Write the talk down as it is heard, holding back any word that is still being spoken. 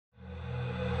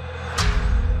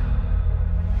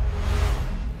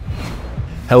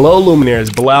Hello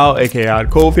Luminaires, Bilal aka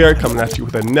Cove here, coming at you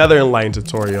with another Enlightened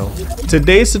tutorial.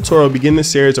 Today's tutorial begins the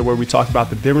series where we talk about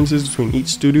the differences between each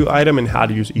studio item and how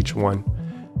to use each one.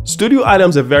 Studio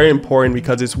items are very important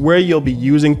because it's where you'll be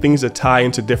using things to tie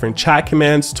into different chat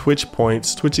commands, Twitch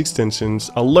points, Twitch extensions,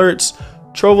 alerts,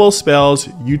 Trovo spells,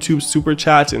 YouTube super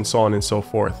chats, and so on and so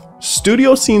forth.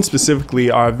 Studio scenes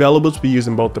specifically are available to be used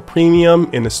in both the premium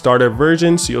and the starter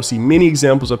version, so you'll see many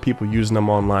examples of people using them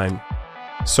online.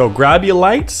 So grab your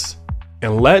lights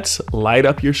and let's light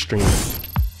up your stream.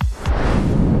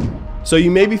 So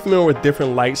you may be familiar with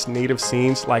different lights native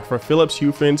scenes, like for Philips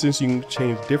Hue for instance, you can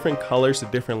change different colors to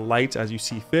different lights as you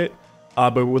see fit.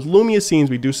 But with Lumia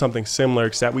scenes we do something similar,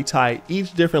 except we tie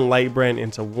each different light brand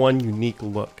into one unique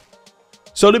look.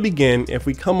 So to begin, if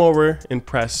we come over and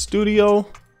press Studio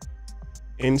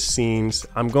in Scenes,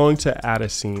 I'm going to add a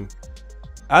scene.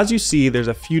 As you see, there's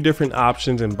a few different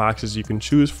options and boxes you can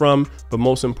choose from, but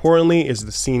most importantly is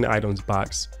the scene items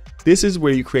box. This is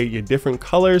where you create your different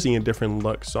colors and your different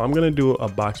looks. So I'm gonna do a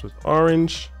box with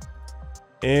orange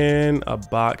and a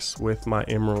box with my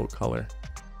emerald color.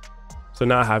 So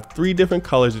now I have 3 different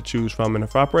colors to choose from, and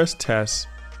if I press test,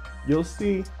 you'll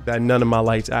see that none of my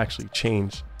lights actually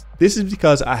change. This is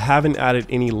because I haven't added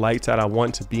any lights that I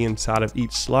want to be inside of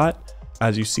each slot.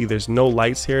 As you see, there's no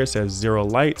lights here, it says 0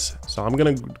 lights. So I'm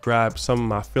gonna grab some of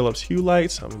my Philips Hue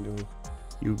lights. I'm gonna do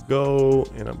Hue Go,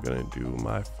 and I'm gonna do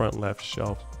my front left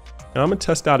shelf. And I'm gonna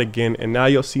test out again, and now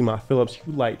you'll see my Philips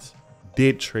Hue lights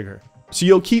did trigger. So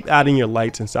you'll keep adding your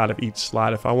lights inside of each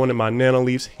slot. If I wanted my nano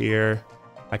leaves here,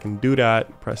 I can do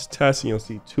that, press test, and you'll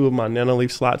see 2 of my nano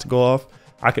leaf slots go off.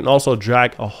 I can also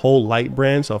drag a whole light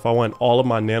brand. So if I want all of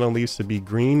my nano leaves to be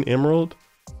green emerald,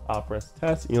 I'll press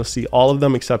test and you'll see all of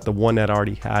them except the one that I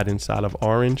already had inside of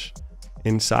orange,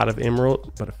 inside of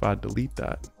emerald. But if I delete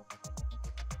that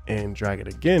and drag it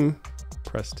again,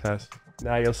 press test,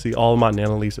 now you'll see all of my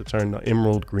nano leaves have turned to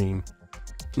emerald green.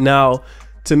 Now,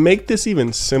 to make this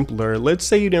even simpler, let's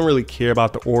say you didn't really care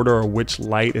about the order or which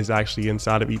light is actually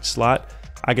inside of each slot.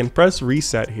 I can press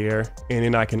reset here, and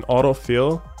then I can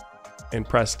autofill and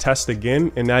press test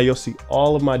again, and now you'll see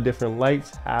all of my different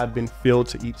lights have been filled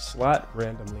to each slot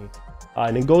randomly,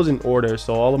 and it goes in order.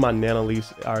 So all of my nano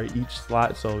leaves are each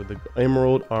slot, so the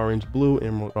emerald, orange, blue,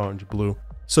 emerald, orange, blue.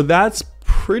 So that's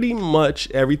pretty much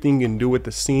everything you can do with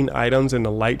the scene items and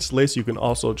the lights list. You can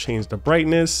also change the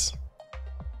brightness.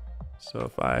 So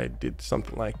if I did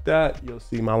something like that, you'll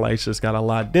see my lights just got a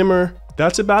lot dimmer.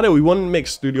 That's about it. We wanted to make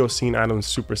studio scene items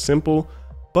super simple.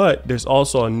 But there's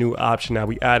also a new option that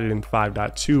we added in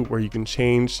 5.2 where you can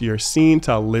change your scene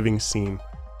to a living scene.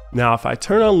 Now, if I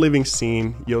turn on living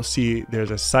scene, you'll see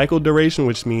there's a cycle duration,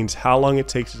 which means how long it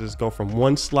takes to just go from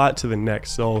one slot to the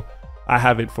next. So I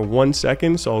have it for 1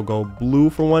 second. So I'll go blue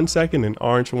for 1 second, and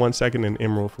orange for 1 second, and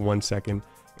emerald for 1 second.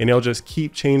 And it'll just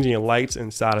keep changing your lights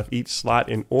inside of each slot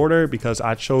in order because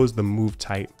I chose the move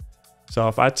type. So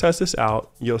if I test this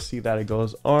out, you'll see that it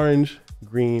goes orange,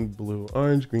 green, blue,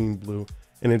 orange, green, blue.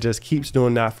 And it just keeps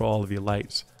doing that for all of your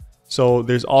lights. So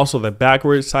there's also the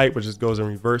backwards type, which just goes in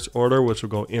reverse order, which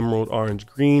will go emerald, orange,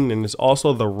 green. And there's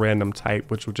also the random type,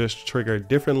 which will just trigger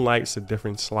different lights to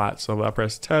different slots. So if I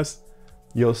press test,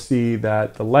 you'll see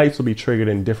that the lights will be triggered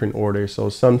in different orders. So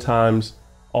sometimes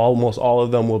almost all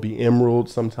of them will be emerald.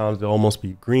 Sometimes they'll almost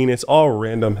be green. It's all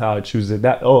random how it chooses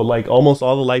it. Like almost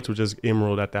all the lights were just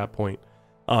emerald at that point.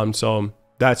 So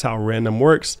that's how random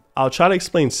works. I'll try to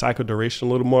explain cycle duration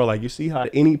a little more. Like you see how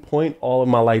at any point, all of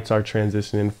my lights are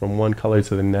transitioning from one color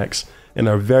to the next, and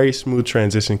a very smooth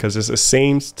transition because it's the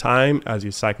same time as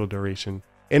your cycle duration.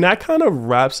 And that kind of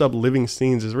wraps up living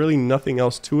scenes. There's really nothing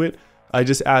else to it. It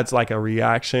just adds like a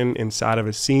reaction inside of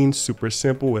a scene, super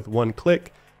simple with 1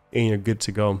 click, and you're good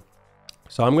to go.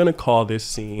 So I'm gonna call this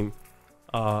scene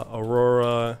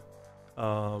Aurora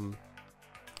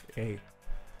A.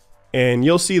 And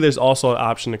you'll see there's also an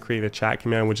option to create a chat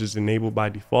command, which is enabled by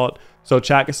default. So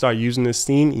chat can start using this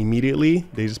scene immediately.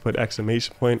 They just put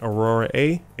exclamation point Aurora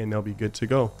A and they'll be good to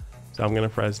go. So I'm gonna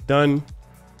press done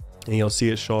and you'll see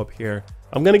it show up here.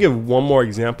 I'm gonna give one more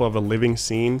example of a living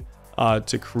scene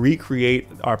to recreate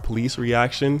our police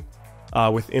reaction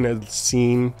within a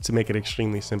scene to make it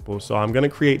extremely simple. So I'm gonna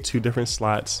create 2 different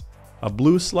slots, a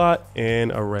blue slot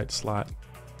and a red slot.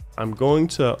 I'm going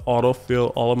to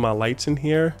autofill all of my lights in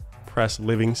here, press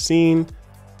living scene,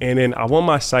 and then I want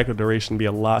my cycle duration to be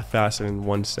a lot faster than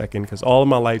 1 second because all of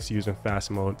my lights use in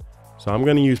fast mode. So I'm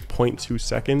going to use 0.2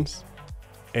 seconds,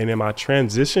 and in my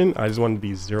transition I just want it to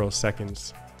be 0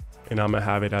 seconds, and I'm gonna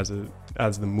have it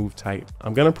as the move type.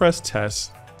 I'm gonna press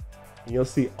test, and you'll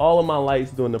see all of my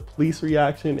lights doing the police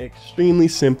reaction. Extremely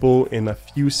simple. In a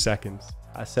few seconds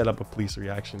I set up a police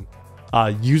reaction.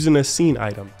 using a scene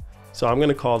item. So I'm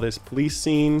gonna call this police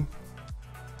scene,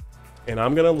 and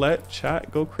I'm gonna let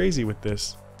chat go crazy with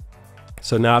this.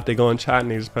 So now if they go in chat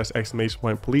and they just press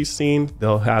 !point police scene,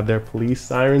 they'll have their police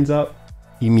sirens up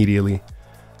immediately.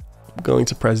 I'm going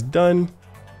to press done.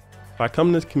 If I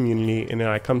come to community and then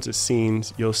I come to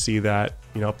scenes, you'll see that,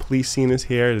 you know, police scene is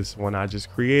here. This is one I just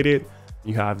created.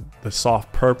 You have the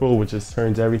soft purple, which just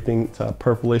turns everything to a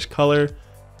purplish color.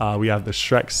 We have the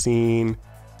Shrek scene.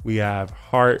 We have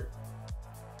heart.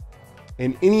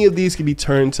 And any of these can be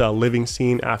turned to a living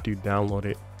scene after you download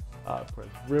it. Press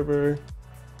river.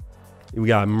 We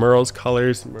got Merle's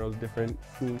colors, Merle's different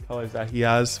scene colors that he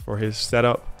has for his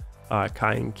setup.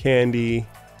 Cotton candy,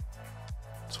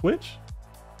 Twitch,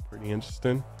 pretty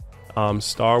interesting.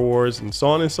 Star Wars, and so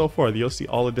on and so forth. You'll see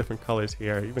all the different colors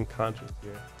here, even contrast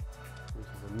here, which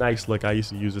is a nice look. I used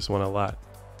to use this one a lot.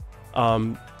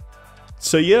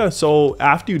 So yeah, so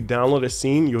after you download a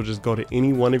scene, you'll just go to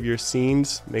any one of your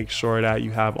scenes, make sure that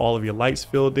you have all of your lights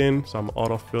filled in. So I'm gonna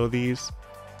autofill these,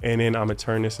 and then I'm gonna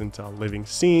turn this into a living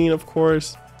scene, of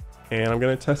course, and I'm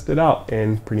gonna test it out,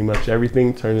 and pretty much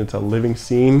everything turned into a living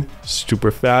scene, super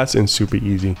fast and super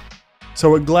easy. So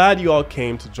we're glad you all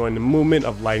came to join the movement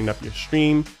of lighting up your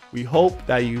stream. We hope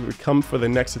that you would come for the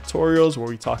next tutorials where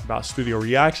we talk about studio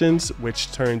reactions, which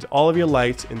turns all of your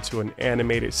lights into an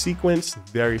animated sequence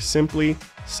very simply,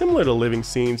 similar to living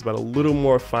scenes, but a little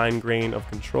more fine grain of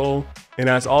control. And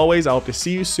as always, I hope to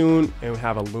see you soon and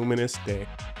have a luminous day.